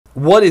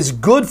what is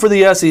good for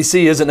the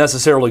SEC isn't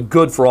necessarily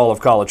good for all of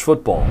college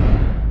football.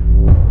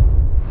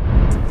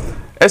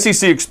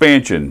 SEC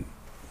expansion,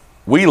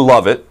 we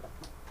love it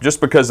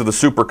just because of the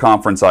super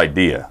conference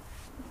idea.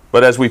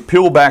 But as we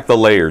peel back the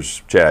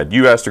layers, Chad,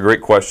 you asked a great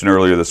question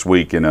earlier this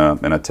week in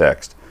a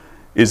text.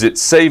 Is it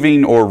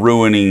saving or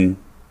ruining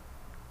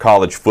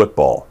college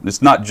football?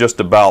 It's not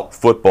just about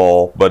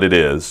football, but it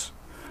is.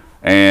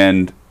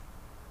 And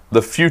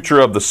the future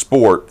of the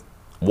sport,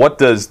 what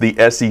does the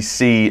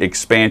SEC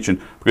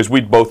expansion, because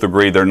we both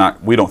agree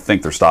we don't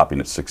think they're stopping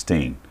at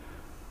 16.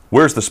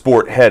 Where's the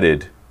sport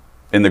headed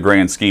in the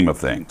grand scheme of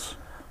things?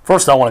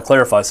 First, I want to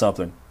clarify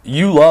something.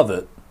 You love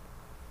it.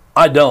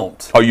 I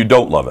don't. Oh, you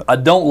don't love it? I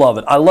don't love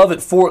it. I love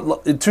it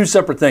for two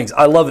separate things.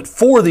 I love it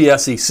for the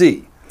SEC.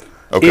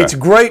 Okay. It's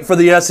great for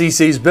the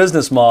SEC's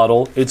business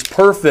model. It's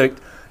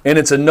perfect, and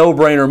it's a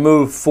no-brainer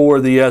move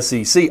for the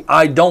SEC.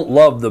 I don't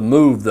love the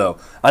move, though.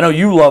 I know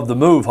you love the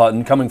move,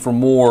 Hutton, coming from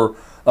more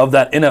of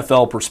that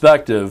NFL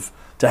perspective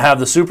to have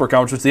the super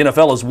conference, which the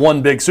NFL is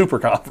one big super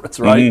conference,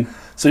 right? Mm-hmm.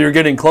 So you're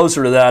getting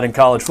closer to that in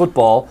college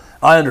football.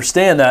 I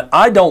understand that.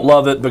 I don't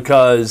love it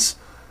because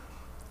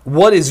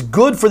what is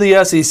good for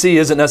the SEC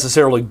isn't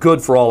necessarily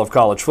good for all of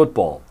college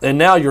football. And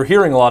now you're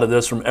hearing a lot of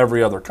this from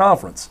every other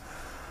conference.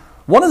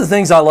 One of the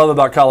things I love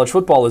about college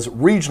football is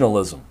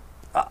regionalism.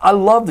 I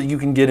love that you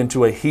can get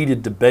into a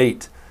heated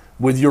debate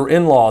with your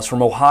in-laws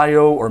from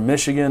Ohio or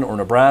Michigan or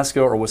Nebraska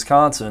or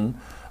Wisconsin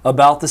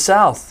about the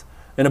South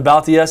and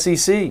about the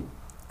SEC.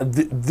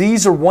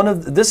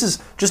 This is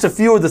just a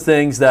few of the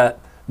things that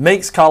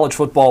makes college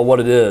football what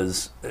it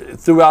is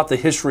throughout the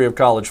history of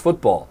college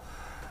football.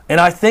 And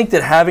I think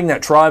that having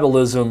that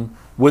tribalism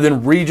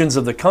within regions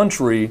of the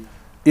country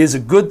is a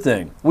good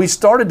thing. We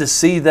started to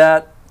see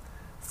that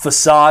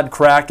facade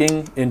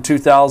cracking in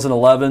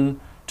 2011,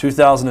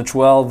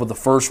 2012 with the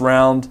first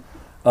round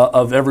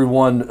of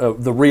everyone,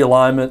 the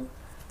realignment,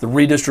 the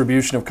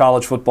redistribution of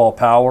college football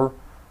power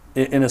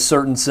in a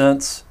certain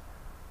sense.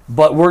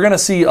 But we're going to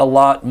see a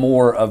lot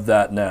more of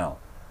that now.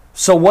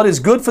 So what is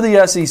good for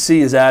the SEC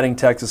is adding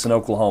Texas and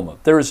Oklahoma.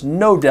 There is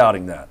no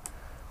doubting that.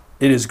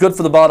 It is good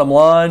for the bottom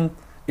line.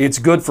 It's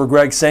good for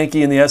Greg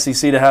Sankey and the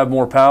SEC to have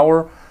more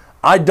power.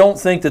 I don't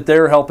think that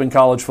they're helping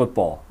college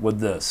football with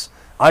this.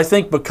 I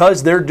think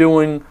because they're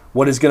doing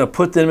what is going to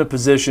put them in a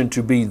position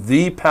to be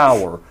the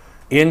power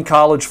in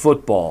college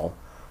football,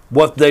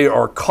 what they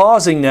are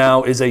causing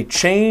now is a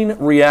chain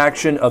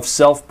reaction of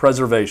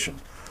self-preservation.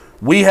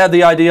 We had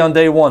the idea on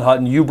day one,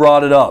 Hutton. You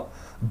brought it up.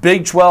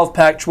 Big 12,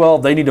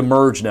 Pac-12, they need to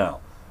merge now.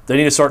 They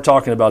need to start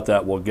talking about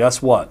that. Well,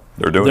 guess what?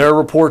 There are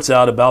reports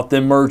out about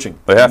them merging.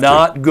 They have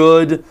Not to.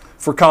 Good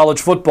for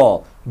college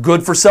football.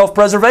 Good for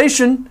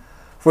self-preservation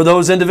for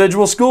those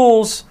individual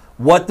schools.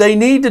 What they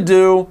need to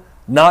do,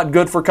 not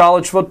good for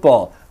college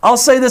football. I'll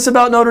say this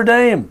about Notre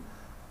Dame.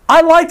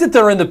 I like that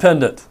they're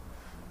independent.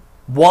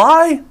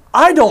 Why?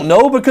 I don't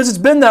know, because it's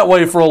been that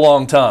way for a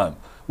long time.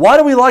 Why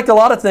do we like a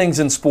lot of things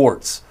in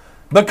sports?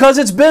 Because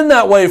it's been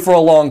that way for a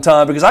long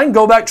time. Because I can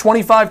go back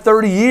 25,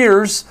 30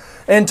 years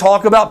and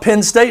talk about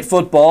Penn State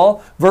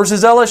football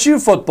versus LSU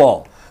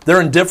football.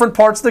 They're in different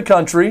parts of the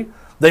country.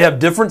 They have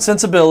different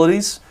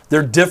sensibilities.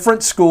 They're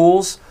different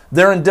schools.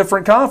 They're in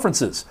different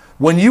conferences.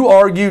 When you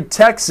argue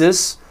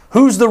Texas,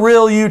 who's the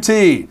real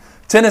UT?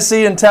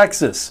 Tennessee and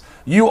Texas.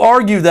 You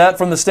argue that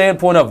from the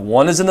standpoint of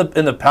one is in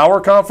the power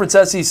conference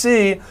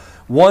SEC,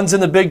 one's in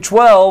the Big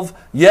 12.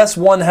 Yes,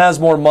 one has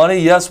more money.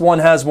 Yes, one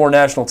has more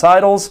national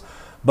titles.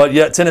 But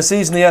yet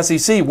Tennessee's in the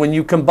SEC. When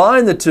you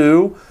combine the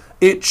two,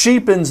 it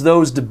cheapens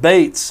those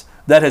debates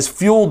that has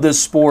fueled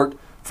this sport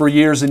for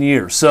years and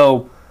years.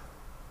 So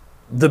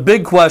the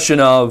big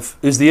question of,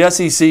 is the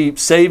SEC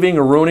saving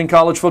or ruining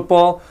college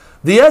football?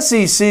 The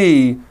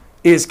SEC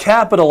is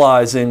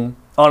capitalizing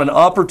on an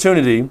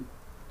opportunity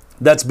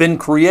that's been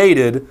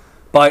created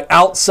by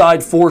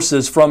outside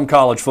forces from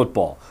college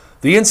football.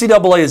 The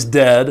NCAA is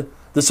dead.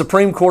 The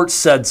Supreme Court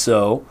said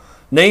so.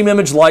 Name,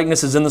 image,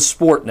 likeness is in the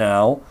sport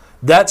now.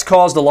 That's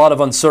caused a lot of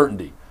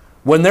uncertainty.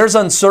 When there's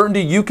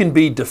uncertainty, you can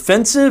be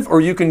defensive or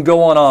you can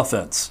go on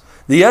offense.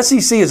 The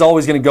SEC is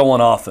always going to go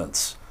on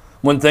offense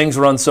when things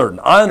are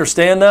uncertain. I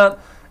understand that,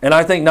 and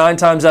I think 9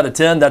 times out of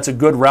 10, that's a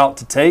good route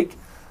to take.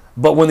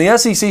 But when the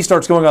SEC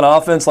starts going on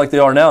offense like they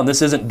are now, and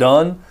this isn't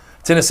done,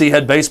 Tennessee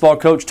head baseball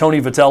coach Tony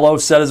Vitello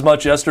said as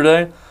much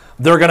yesterday,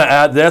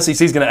 the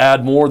SEC is going to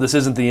add more. This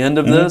isn't the end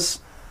of this.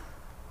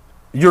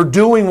 You're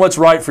doing what's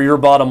right for your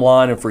bottom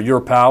line and for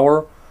your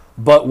power.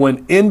 But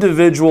when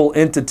individual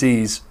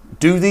entities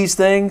do these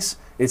things,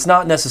 it's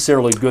not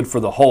necessarily good for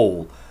the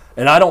whole.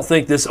 And I don't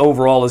think this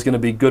overall is going to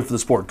be good for the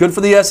sport. Good for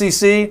the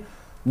SEC,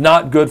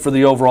 not good for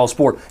the overall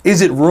sport.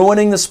 Is it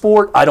ruining the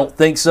sport? I don't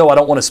think so. I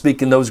don't want to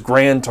speak in those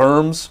grand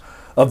terms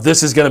of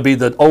this is going to be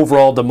the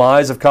overall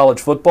demise of college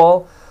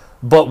football.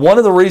 But one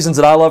of the reasons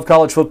that I love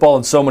college football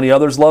and so many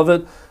others love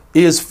it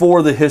is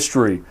for the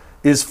history,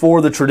 is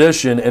for the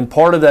tradition. And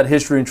part of that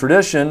history and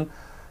tradition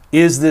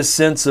is this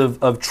sense of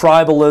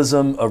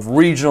tribalism, of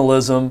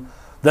regionalism,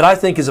 that I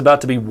think is about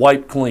to be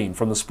wiped clean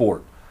from the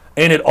sport.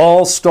 And it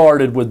all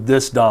started with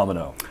this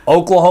domino.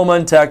 Oklahoma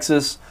and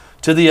Texas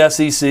to the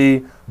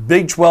SEC.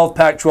 Big 12,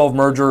 Pac-12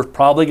 merger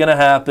probably going to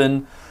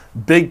happen.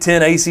 Big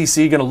 10,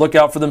 ACC going to look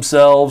out for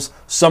themselves.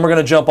 Some are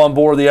going to jump on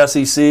board the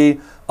SEC.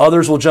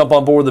 Others will jump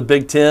on board the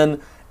Big 10.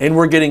 And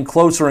we're getting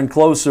closer and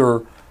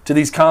closer to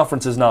these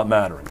conferences not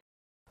mattering.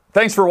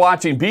 Thanks for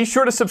watching. Be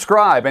sure to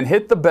subscribe and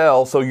hit the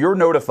bell so you're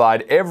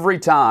notified every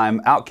time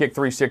Outkick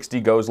 360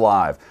 goes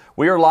live.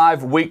 We are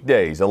live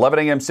weekdays, 11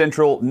 a.m.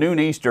 Central, noon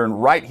Eastern,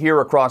 right here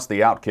across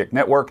the Outkick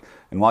network.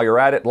 And while you're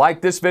at it,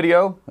 like this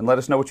video and let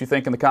us know what you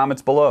think in the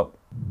comments below.